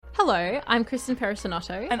Hello, I'm Kristen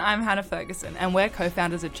Perisonotto. And I'm Hannah Ferguson, and we're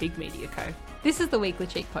co-founders of Cheek Media Co. This is the Weekly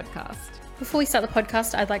Cheek podcast. Before we start the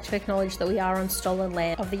podcast, I'd like to acknowledge that we are on stolen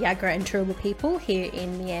land of the Yagra and Turrbal people here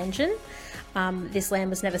in Meanjin. This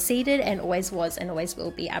land was never ceded and always was and always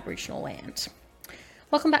will be Aboriginal land.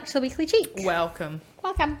 Welcome back to the Weekly Cheek. Welcome.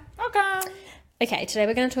 Welcome. Welcome. Okay, today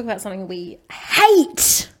we're going to talk about something we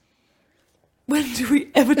hate. When do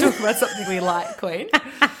we ever talk about something we like, Queen?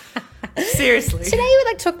 Seriously. Today we'd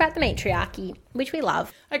like to talk about the matriarchy, which we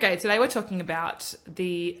love. Okay, today we're talking about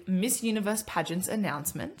the Miss Universe pageant's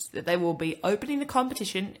announcement that they will be opening the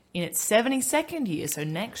competition in its 72nd year, so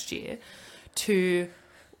next year, to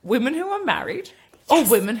women who are married or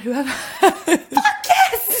women who have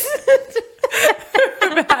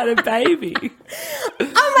who've had a baby.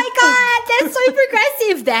 Oh my god, they're so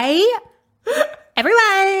progressive.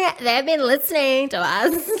 Everyone, they've been listening to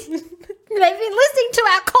us. They've been listening to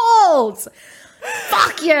our calls.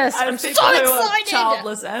 Fuck yes, I'm so excited.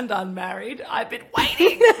 Childless and unmarried. I've been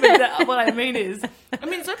waiting. What I mean is,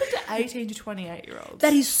 it's open to 18 to 28-year-olds.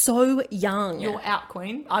 That is so young. You're out,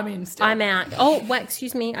 Queen. I'm in still. I'm out. Oh, wait,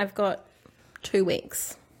 excuse me. I've got 2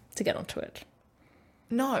 weeks to get onto it.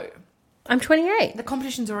 No. I'm 28. The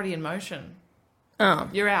competition's already in motion. Oh.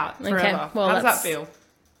 You're out forever. Okay, well, How does that feel?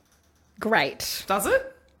 Great. Does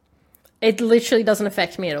it? It literally doesn't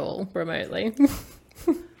affect me at all remotely.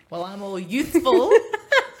 Well, I'm all youthful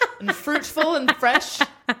and fruitful and fresh.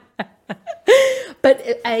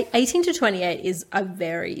 But 18 to 28 is a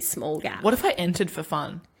very small gap. What if I entered for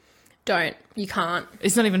fun? Don't. You can't.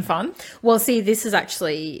 It's not even fun? Well, see, this is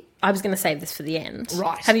actually... I was going to save this for the end.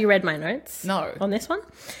 Right. Have you read my notes? No. On this one?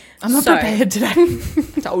 I'm not prepared today.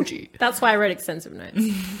 Told you. That's why I wrote extensive notes.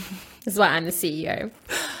 This is why I'm the CEO.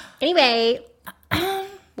 Anyway.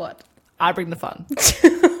 What? I bring the fun.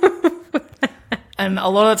 And a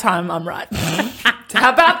lot of the time, I'm right.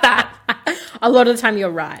 How about that? A lot of the time,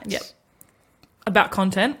 you're right. Yep. About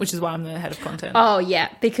content, which is why I'm the head of content. Oh, yeah,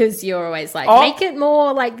 because you're always like, make it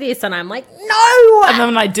more like this. And I'm like, no! And then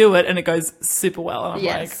when I do it and it goes super well, and I'm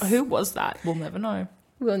Yes. like, who was that? We'll never know.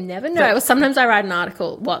 We'll never know. Sometimes I write an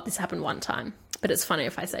article. This happened one time, but it's funny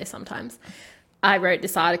if I say sometimes. I wrote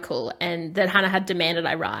this article and that Hannah had demanded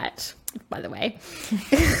I write, by the way.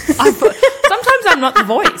 Sometimes I'm not the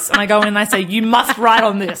voice, and I go in and I say, you must write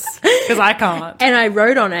on this, because I can't. And I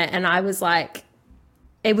wrote on it, and I was like,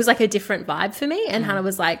 it was like a different vibe for me. And Hannah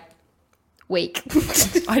was like, weak.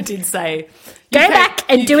 I did say, Go back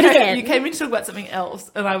and do it again. You came in to talk about something else,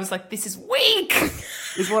 and I was like, this is weak,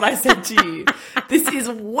 is what I said to you. This is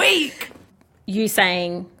weak. You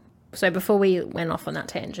saying, so before we went off on that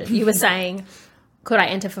tangent, you were saying, could I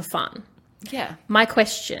enter for fun? Yeah. My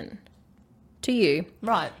question to you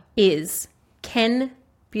is, can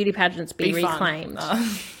beauty pageants be reclaimed?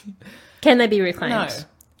 Can they be reclaimed? No.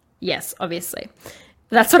 Yes, obviously.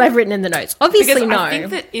 That's what I've written in the notes. Obviously, because no. I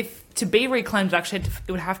think that if to be reclaimed, it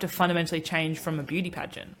would have to fundamentally change from a beauty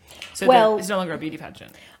pageant. So Well- it's no longer a beauty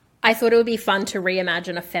pageant. I thought it would be fun to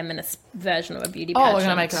reimagine a feminist version of a beauty Oh, pageant. we're going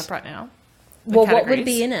to make it up right now. Well, what would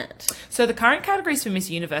be in it? So the current categories for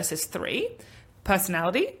Miss Universe is 3.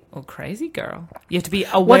 Personality or crazy girl. You have to be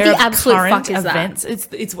aware of absolute current fuck is that? events.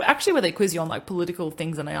 It's actually where they quiz you on like political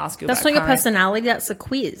things, and they ask you That's about not your current- personality, that's a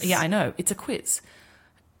quiz. Yeah, I know. It's a quiz.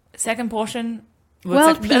 Second portion.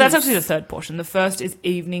 World peace. That's actually the third portion. The first is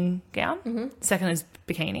evening gown. Second is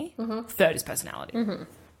bikini. Third is personality.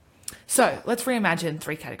 So let's reimagine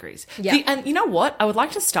 3 categories. Yeah. And you know what? I would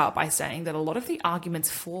like to start by saying that a lot of the arguments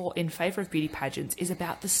in favour of beauty pageants is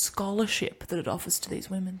about the scholarship that it offers to these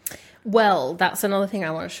women. Well, that's another thing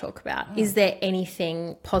I want to talk about. Is there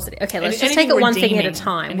anything positive? Okay, let's just Anything take it one thing at a redeeming.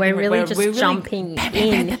 time. Anything We're really just jumping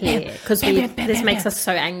in here because this makes us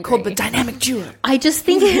so angry. Called the dynamic duo. I just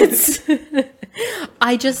think it's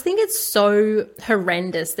so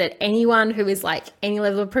horrendous that anyone who is like any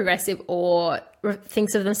level of progressive or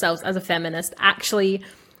thinks of themselves as a feminist actually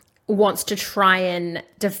wants to try and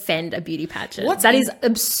defend a beauty pageant. That is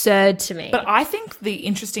absurd to me. But I think the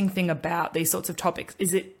interesting thing about these sorts of topics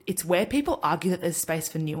is it's where people argue that there's space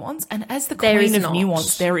for nuance, and as the queen of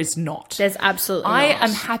nuance, there is not. There's absolutely I not.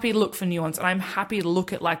 am happy to look for nuance, and I'm happy to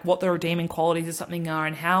look at like what the redeeming qualities of something are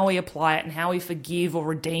and how we apply it and how we forgive or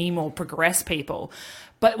redeem or progress people.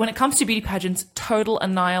 But when it comes to beauty pageants, total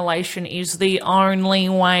annihilation is the only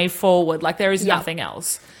way forward. Like, there is nothing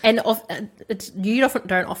else. And you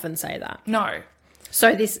don't often say that. No.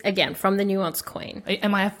 So this, again, from the nuance queen.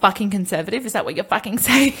 Am I a fucking conservative? Is that what you're fucking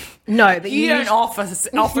saying? No, but you don't often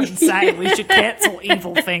say we should cancel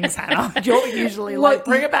evil things, Hannah. You're usually like,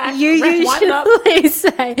 bring it back. You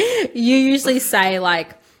usually say,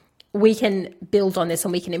 like, we can build on this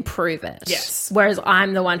and we can improve it. Yes. Whereas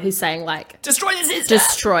I'm the one who's saying like, Destroy the system.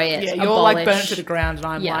 destroy it. Yeah, you're abolish. like burnt to the ground, and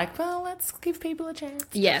I'm Yeah. like, well, let's give people a chance.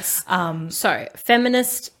 Yes. So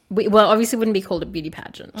feminist, well, obviously wouldn't be called a beauty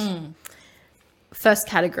pageant. First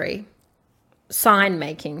category, sign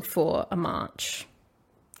making for a march.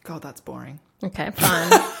 God, that's boring. Okay, fine.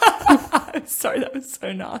 I'm sorry, that was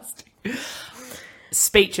so nasty.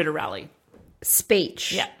 Speech at a rally.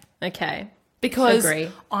 Speech. Yeah. Okay. Because Agree.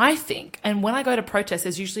 I think, and when I go to protests,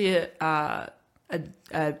 there's usually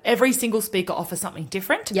every single speaker offers something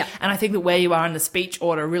different. Yeah. And I think that where you are in the speech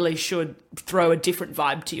order really should throw a different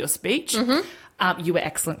vibe to your speech. You were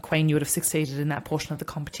excellent, Queen. You would have succeeded in that portion of the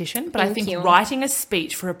competition. But I Thank think you. writing a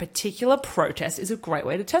speech for a particular protest is a great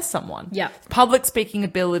way to test someone. Yeah. Public speaking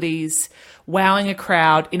abilities, wowing a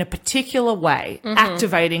crowd in a particular way,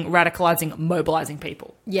 activating, radicalizing, mobilizing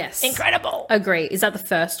people. Yes. Incredible. Agree. Is that the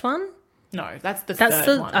first one? No, that's the That's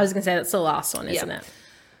third the. one. I was going to say that's the last one, isn't Yeah. it?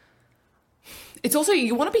 It's also,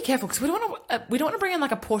 you want to be careful because we don't want to bring in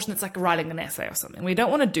like a portion that's like writing an essay or something. We don't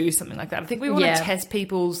want to do something like that. I think we want Yeah. to test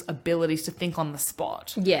people's abilities to think on the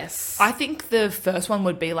spot. Yes. I think the first one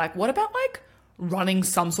would be like, what about like running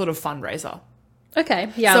some sort of fundraiser? Okay.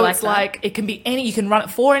 Yeah. So I like it's that. like, it can be you can run it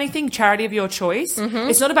for anything, charity of your choice.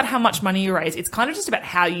 It's not about how much money you raise. It's kind of just about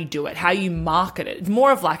how you do it, how you market it. It's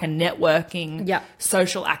more of like a networking, Yep.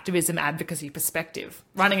 social activism, advocacy perspective,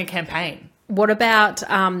 running a campaign. What about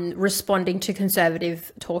responding to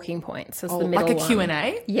conservative talking points as the middle Like a one?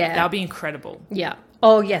 Q&A? Yeah. That would be incredible. Yeah.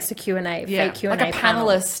 Oh, yes, a Q&A, Yeah, fake Q&A like a panel.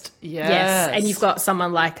 panelist. Yes. Yes, and you've got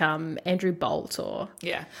someone like Andrew Bolt or...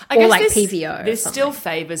 Yeah. Or like this, PVO or This still something.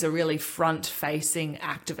 favours a really front-facing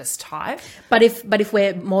activist type. But if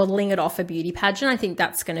we're modelling it off a beauty pageant, I think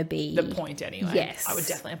that's going to be... The point anyway. Yes. I would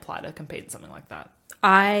definitely apply to compete in something like that.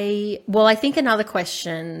 I think another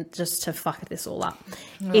question, just to fuck this all up,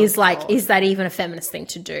 is like, God. is that even a feminist thing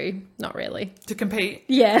to do? Not really. To compete?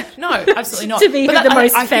 Yeah. No, absolutely not. To be But the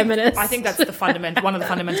most I think- feminist. I think that's the fundamental. One of the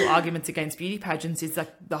fundamental arguments against beauty pageants is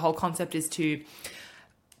that the whole concept is to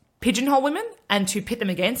pigeonhole women and to pit them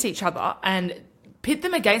against each other and pit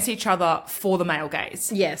them against each other for the male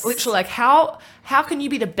gaze. Yes. Literally, like how can you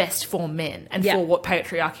be the best for men and Yeah. for what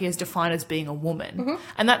patriarchy has defined as being a woman?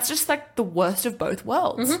 And that's just like the worst of both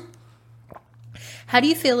worlds. How do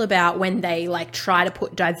you feel about when they like try to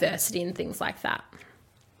put diversity in things like that?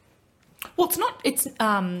 Well, it's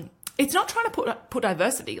not trying to put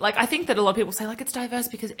diversity. Like, I think that a lot of people say, like, it's diverse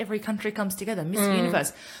because every country comes together, Miss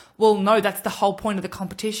Universe. Well, no, that's the whole point of the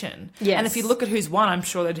competition. Yes. And if you look at who's won, I'm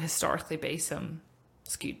sure there'd historically be some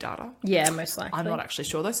skewed data. Yeah, most likely. I'm not actually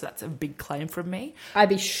sure, though, so that's a big claim from me. I'd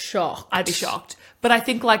be shocked. I'd be shocked. But I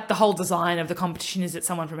think, like, the whole design of the competition is it's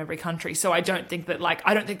someone from every country. So I don't think they're,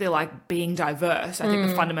 like, being diverse. I think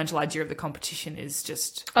the fundamental idea of the competition is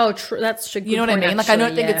just... Oh, true. That's a good You know what I point, mean? Like, I don't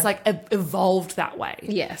actually, think yeah. it's, like, evolved that way.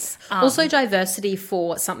 Yes. Also, diversity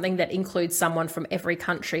for something that includes someone from every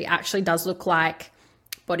country actually does look like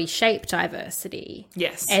body shape diversity.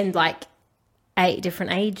 Yes. And like 8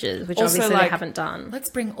 different ages, which Also, obviously like, they haven't done. Let's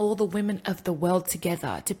bring all the women of the world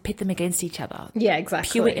together to pit them against each other. Yeah,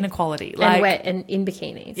 exactly. Pure inequality. And Like, we're in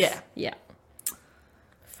bikinis. Yeah. Yeah.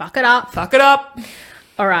 Fuck it up. fuck it up.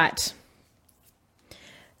 All right.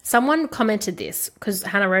 Someone commented this because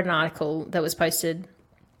Hannah wrote an article that was posted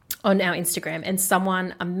on our Instagram, and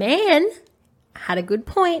a man, had a good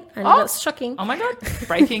point. I know that's shocking. Oh my God.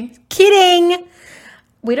 Breaking. Kidding.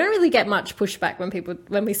 We don't really get much pushback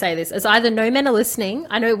when we say this. It's either no men are listening.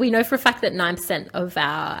 We know for a fact that 9% of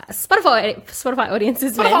our Spotify audience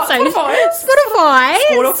is men. Spotify.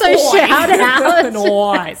 So shout out.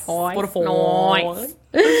 Nice.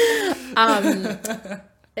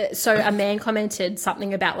 Nice. So a man commented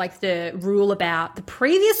something about like the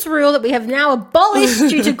previous rule that we have now abolished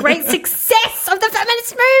due to great success of the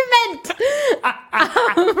feminist movement.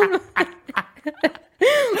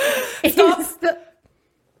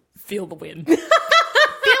 Feel the wind. Progressives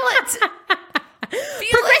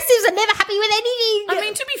are never happy with anything. I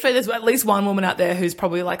mean, to be fair, there's at least one woman out there who's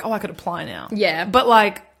probably like, oh, I could apply now. Yeah. But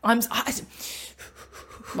like,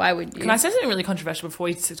 Why would you? Can I say something really controversial before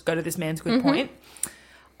we go to this man's good point?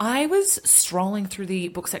 I was strolling through the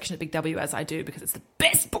book section at Big W, as I do, because it's the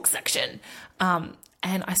best book section. And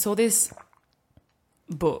I saw this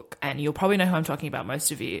book, and you'll probably know who I'm talking about,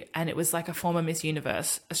 most of you. And it was like a former Miss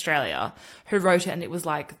Universe Australia who wrote it, and it was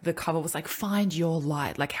like, the cover was like, find your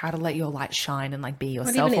light, like how to let your light shine and like be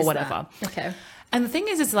yourself or whatever. That? Okay. And the thing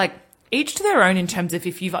is, it's like, each to their own in terms of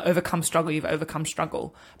if you've overcome struggle, you've overcome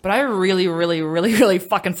struggle. But I really, really, really, really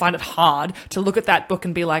fucking find it hard to look at that book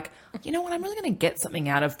and be like, you know what, I'm really going to get something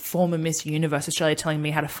out of former Miss Universe Australia telling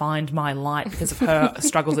me how to find my light because of her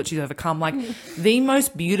struggles that she's overcome. Like the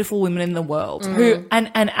most beautiful women in the world who,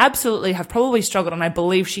 and absolutely have probably struggled, and I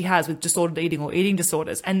believe she has, with disordered eating or eating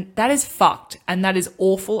disorders. And that is fucked and that is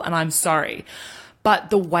awful and I'm sorry. But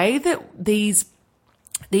the way that these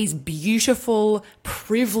beautiful,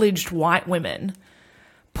 privileged white women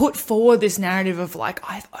put forward this narrative of like,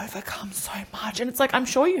 I've overcome so much. And it's like, I'm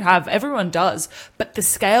sure you have. Everyone does. But the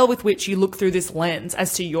scale with which you look through this lens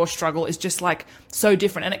as to your struggle is just like so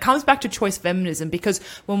different. And it comes back to choice feminism, because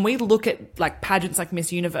when we look at like pageants like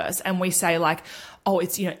Miss Universe and we say like, oh,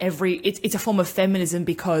 it's, you know, it's a form of feminism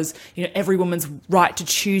because, you know, every woman's right to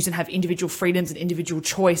choose and have individual freedoms and individual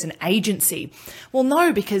choice and agency. Well,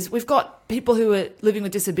 no, because we've got people who are living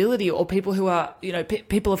with disability or people who are, you know,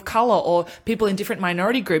 people of color or people in different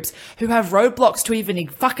minority groups who have roadblocks to even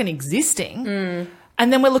fucking existing.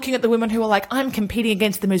 And then we're looking at the women who are like, I'm competing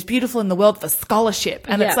against the most beautiful in the world for scholarship.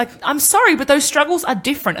 And it's like, I'm sorry, but those struggles are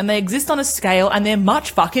different and they exist on a scale and they're much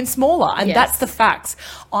fucking smaller. And that's the facts.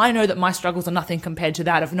 I know that my struggles are nothing compared to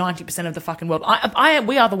that of 90% of the fucking world.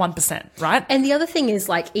 We are the 1%, right? And the other thing is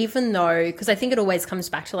like, even though, because I think it always comes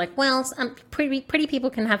back to like, well, pretty people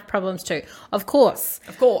can have problems too. Of course.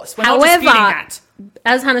 We're not disputing that.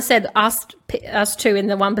 As Hannah said, us two in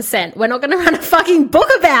the 1%, we're not going to run a fucking book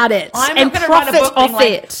about it and profit off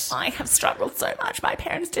it. I have struggled so much. My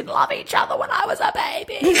parents didn't love each other when I was a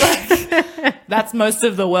baby. Like, that's most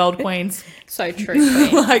of the world, queens. So true,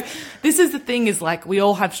 queen. Like, this is the thing is like, we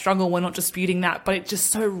all have struggle. We're not disputing that, but it's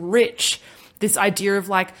just so rich. This idea of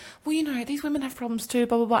like, well, you know, these women have problems too,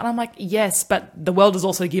 blah, blah, blah. And I'm like, yes, but the world has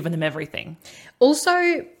also given them everything.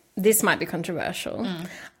 Also, this might be controversial.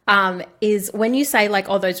 Is when you say like,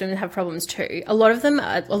 oh, those women have problems too. A lot of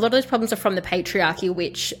those problems are from the patriarchy,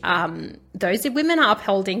 which those women are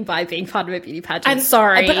upholding by being part of a beauty pageant. And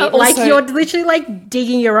sorry, but also, like you're literally like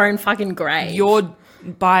digging your own fucking grave.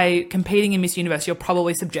 By competing in Miss Universe, you're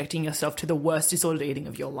probably subjecting yourself to the worst disordered eating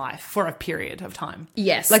of your life for a period of time.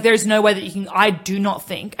 Yes. Like, there is no way that you can, I do not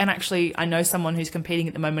think, and actually I know someone who's competing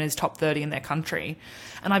at the moment is top 30 in their country,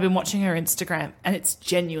 and I've been watching her Instagram, and it's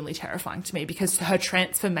genuinely terrifying to me because her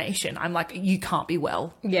transformation, I'm like, you can't be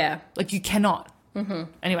well. Yeah. Like, you cannot. Mm-hmm.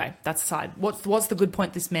 Anyway, that's aside. What's the good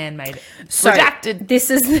point this man made? So, redacted. This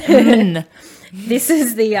is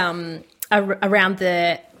the around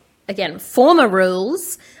the, again, former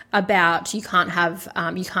rules about you can't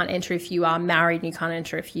enter if you are married and you can't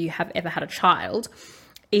enter if you have ever had a child.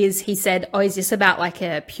 He said, oh, is this about like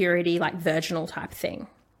a purity, like virginal type thing?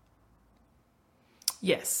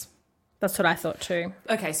 Yes. That's what I thought too.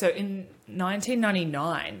 Okay, so in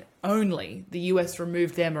 1999 only, the US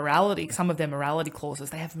removed some of their morality clauses.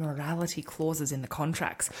 They have morality clauses in the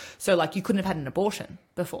contracts. So like you couldn't have had an abortion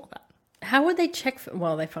before that. How would they check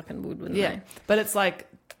well, they fucking would, wouldn't they? But it's like,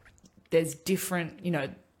 there's different, you know,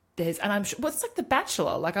 and I'm sure, what's like The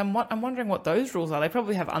Bachelor? Like, I'm wondering what those rules are. They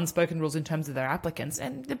probably have unspoken rules in terms of their applicants.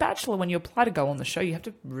 And The Bachelor, when you apply to go on the show, you have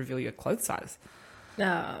to reveal your clothes size.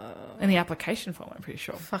 In the application form, I'm pretty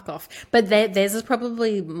sure. Fuck off. But theirs is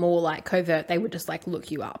probably more like covert. They would just like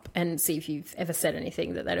look you up and see if you've ever said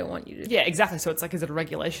anything that they don't want you to. Yeah, exactly. So it's like, is it a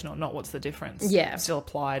regulation or not? What's the difference? Yeah. Still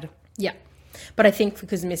applied. Yeah. But I think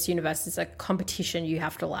because Miss Universe is a competition, you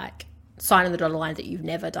have to like sign on the dotted line that you've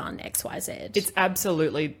never done X, Y, Z. It's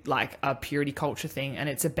absolutely like a purity culture thing, and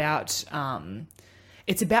it's about,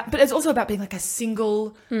 but it's also about being like a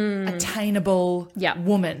single, attainable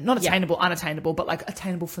woman. Not attainable, unattainable, but like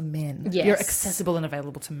attainable for men. Yes. You're accessible and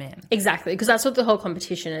available to men. Exactly, because that's what the whole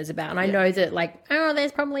competition is about. And I know that like, oh,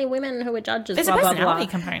 there's probably women who are judges, there's blah, a blah, personality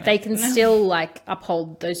blah. component. They can still like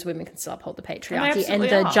those women can still uphold the patriarchy. And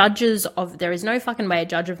the judges there is no fucking way a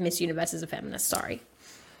judge of Miss Universe is a feminist, sorry.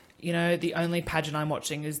 You know, the only pageant I'm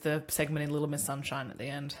watching is the segment in Little Miss Sunshine at the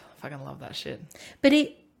end. I fucking love that shit.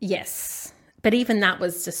 But even that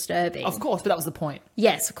was disturbing. Of course, but that was the point.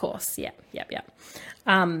 Yes, of course. Yeah.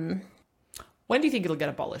 When do you think it'll get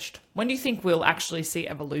abolished? When do you think we'll actually see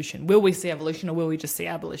evolution? Will we see evolution or will we just see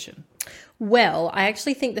abolition? Well, I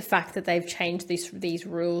actually think the fact that they've changed these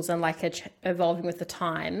rules and like evolving with the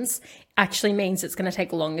times actually means it's going to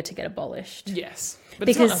take longer to get abolished. Yes. But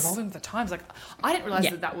it's not evolving with the times. Like, I didn't realise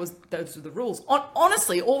those were the rules.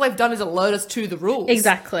 Honestly, all they've done is alert us to the rules.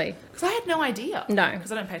 Exactly. Because I had no idea. No.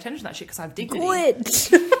 Because I don't pay attention to that shit because I have dignity. Good.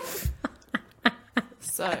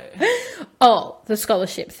 So. Oh, the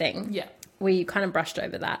scholarship thing. Yeah. We kind of brushed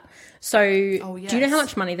over that. So, Do you know how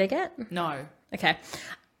much money they get? No. Okay.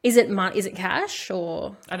 Is it cash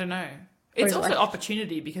or? I don't know. It's is it also like-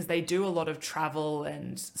 opportunity because they do a lot of travel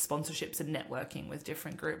and sponsorships and networking with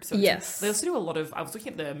different groups. So Yes. They also do a lot of, I was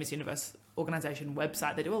looking at the Miss Universe organization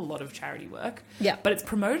website, they do a lot of charity work. Yeah. But it's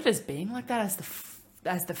promoted as being like that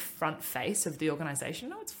as the front face of the organization.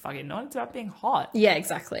 No, it's fucking not. It's about being hot. Yeah,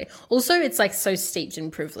 exactly. Also, it's like so steeped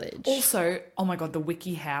in privilege. Also, oh my God, the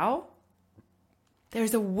WikiHow.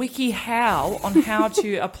 There's a WikiHow on how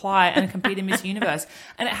to apply and compete in Miss Universe.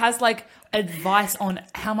 And it has like advice on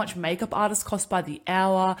how much makeup artists cost by the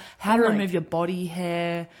hour, how to remove your body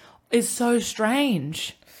hair. It's so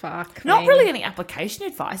strange. Fuck Not me. really any application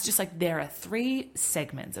advice, just like there are 3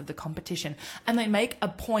 segments of the competition and they make a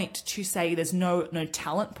point to say there's no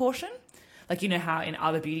talent portion. Like, you know how in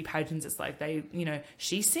other beauty pageants it's like they, you know,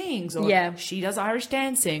 she sings or she does Irish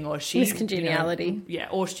dancing or she... Miss Congeniality.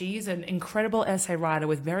 Or she's an incredible essay writer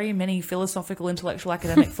with very many philosophical, intellectual,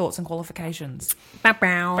 academic thoughts and qualifications. Bow,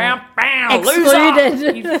 bow. Bow, bow, Excluded.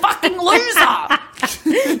 loser! You fucking loser!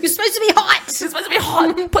 You're supposed to be hot. You're supposed to be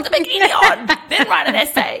hot. Put the bikini on. Then write an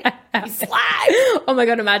essay. You slag. Oh my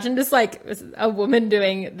God, imagine just like a woman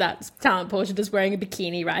doing that talent portion, just wearing a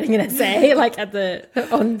bikini, writing an essay, like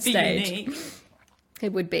on stage. Unique.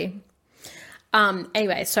 It would be.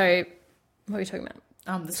 Anyway, so what are we talking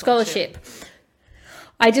about? The Scholarship.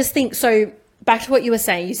 I just think, so back to what you were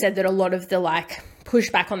saying, you said that a lot of the like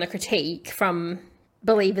pushback on the critique from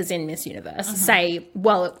believers in Miss Universe say,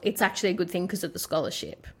 well, it's actually a good thing because of the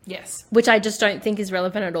scholarship. Yes. Which I just don't think is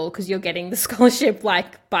relevant at all because you're getting the scholarship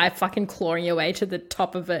like by fucking clawing your way to the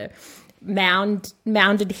top of a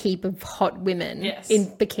mounded heap of hot women in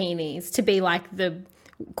bikinis to be like the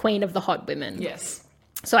queen of the hot women. Yes.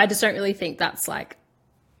 So I just don't really think that's like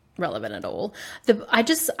relevant at all.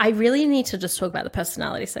 I really need to just talk about the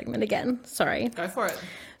personality segment again. Sorry. Go for it.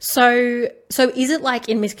 So is it like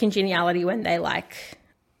in Miss Congeniality when they like,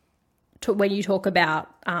 when you talk about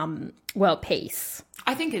world peace?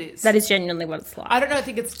 I think it is. That is genuinely what it's like. I don't know. I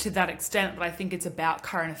think it's to that extent, but I think it's about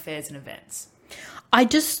current affairs and events. I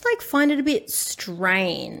just like find it a bit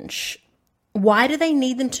strange. Why do they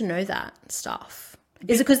need them to know that stuff?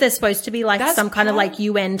 Is it because they're supposed to be like some kind of like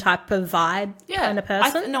UN type of vibe kind of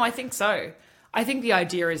person? No, I think so. I think the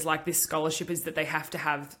idea is like this scholarship is that they have to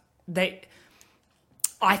have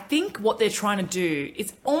I think what they're trying to do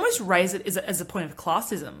is almost raise it as a point of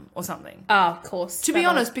classism or something. Oh, of course. To be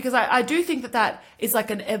honest, because I do think that is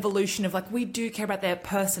like an evolution of like, we do care about their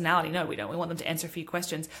personality. No, we don't. We want them to answer a few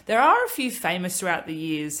questions. There are a few famous throughout the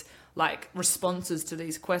years, like responses to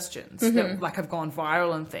these questions that like have gone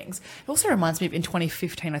viral and things. It also reminds me of in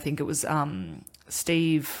 2015, I think it was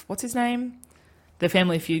Steve, what's his name? The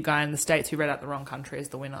Family Feud guy in the States who read out the wrong country as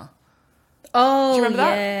the winner. Oh, do you remember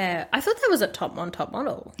that? Yeah. I thought that was at Top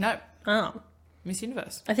Model. No. Oh. Miss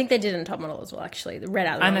Universe. I think they did in Top Model as well, actually. They read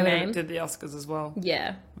out the I wrong know name. they did the Oscars as well.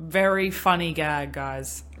 Yeah. Very funny gag,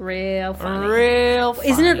 guys. Real funny. Real funny.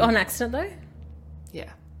 Isn't it on accident, though?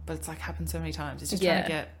 Yeah. But it's like happened so many times. It's just trying to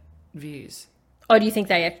get views. Oh, do you think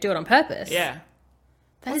they do it on purpose? Yeah.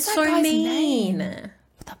 That What's is that so guy's mean. name?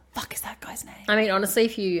 What the fuck is that guy's name? I mean, honestly,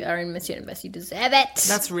 if you are in Miss Universe, you deserve it.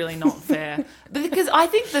 That's really not fair. Because I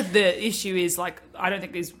think that the issue is like, I don't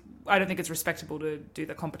think it's respectable to do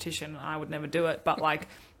the competition. I would never do it. But like,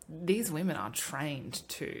 these women are trained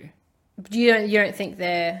to. You don't think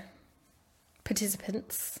they're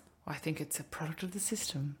participants? I think it's a product of the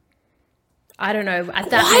system. I don't know.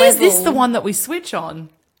 At that Why level, is this the one that we switch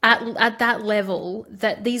on? At that level,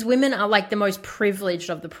 that these women are like the most privileged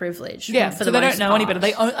of the privileged. Yeah, for so the they most don't know any part.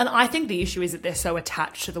 better. And I think the issue is that they're so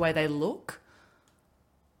attached to the way they look.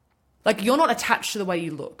 Like, you're not attached to the way you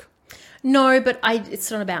look. No, but it's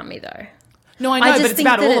not about me though. No, I know, just but it's think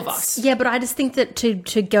about that all of us. Yeah, but I just think that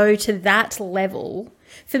to go to that level,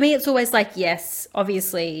 for me, it's always like, yes,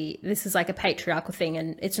 obviously this is like a patriarchal thing,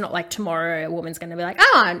 and it's not like tomorrow a woman's going to be like,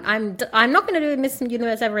 oh, I'm not going to do Miss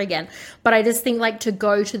Universe ever again. But I just think like to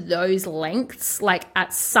go to those lengths, like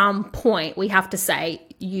at some point we have to say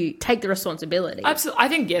you take the responsibility. Absolutely. I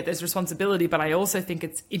think, yeah, there's responsibility, but I also think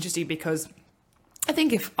it's interesting because I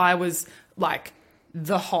think if I was like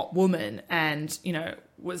the hot woman and, you know,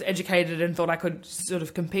 was educated and thought I could sort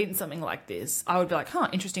of compete in something like this, I would be like,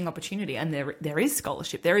 interesting opportunity. And there is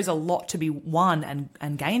scholarship. There is a lot to be won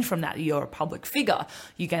and gained from that. You're a public figure.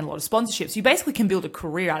 You gain a lot of sponsorships. You basically can build a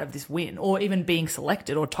career out of this win or even being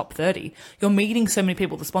selected or top 30. You're meeting so many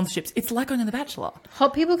people with the sponsorships. It's like going to The Bachelor.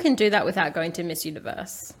 Hot people can do that without going to Miss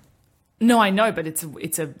Universe. No, I know, but it's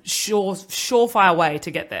a surefire way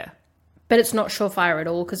to get there. But it's not surefire at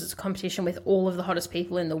all because it's a competition with all of the hottest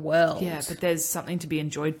people in the world. Yeah, but there's something to be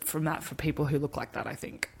enjoyed from that for people who look like that, I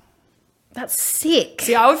think. That's sick.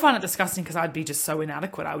 See, I would find it disgusting because I'd be just so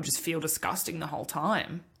inadequate. I would just feel disgusting the whole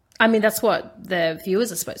time. I mean, that's what the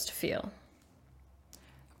viewers are supposed to feel.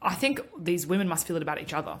 I think these women must feel it about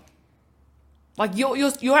each other. Like,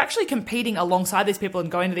 you're actually competing alongside these people and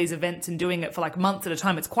going to these events and doing it for like months at a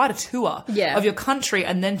time. It's quite a tour of your country,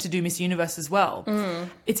 and then to do Miss Universe as well.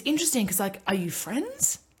 It's interesting because, like, are you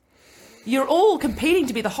friends? You're all competing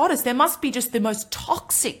to be the hottest. There must be just the most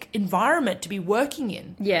toxic environment to be working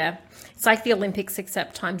in. Yeah. It's like the Olympics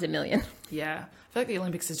except times a million. Yeah. I feel like the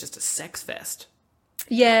Olympics is just a sex fest.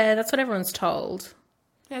 Yeah, that's what everyone's told.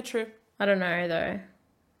 Yeah, true. I don't know, though.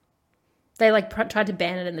 They tried to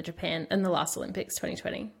ban it in the last Olympics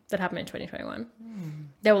 2020 that happened in 2021.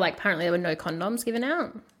 They were like, apparently there were no condoms given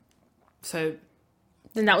out. So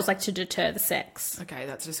then that was like to deter the sex. Okay,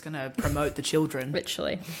 that's just going to promote the children.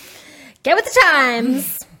 Literally. Get with the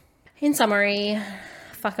times. In summary,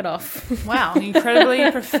 fuck it off. Wow, incredibly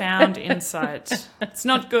profound insight. It's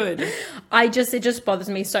not good. It just bothers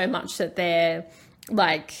me so much that their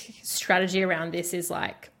like strategy around this is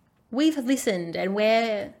like, we've listened and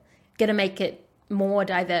we're going to make it more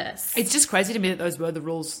diverse. It's just crazy to me that those were the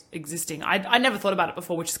rules existing. I never thought about it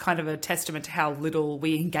before, which is kind of a testament to how little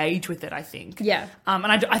we engage with it, I think. Yeah.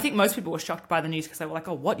 And I think most people were shocked by the news because they were like,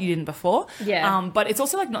 oh, what, you didn't before? Yeah. But it's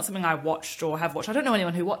also like not something I watched or have watched. I don't know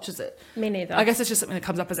anyone who watches it. Me neither. I guess it's just something that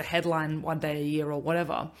comes up as a headline one day a year or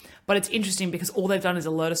whatever. But it's interesting because all they've done is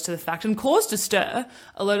alert us to the fact and caused a stir,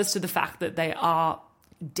 alert us to the fact that they are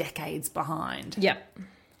decades behind. Yep.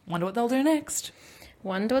 Wonder what they'll do next.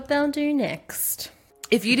 Wonder what they'll do next.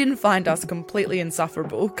 If you didn't find us completely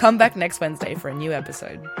insufferable, come back next Wednesday for a new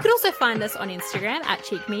episode. You can also find us on Instagram at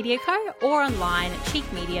Cheek Media Co. or online at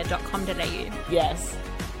cheekmedia.com.au. Yes,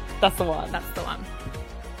 that's the one. That's the one.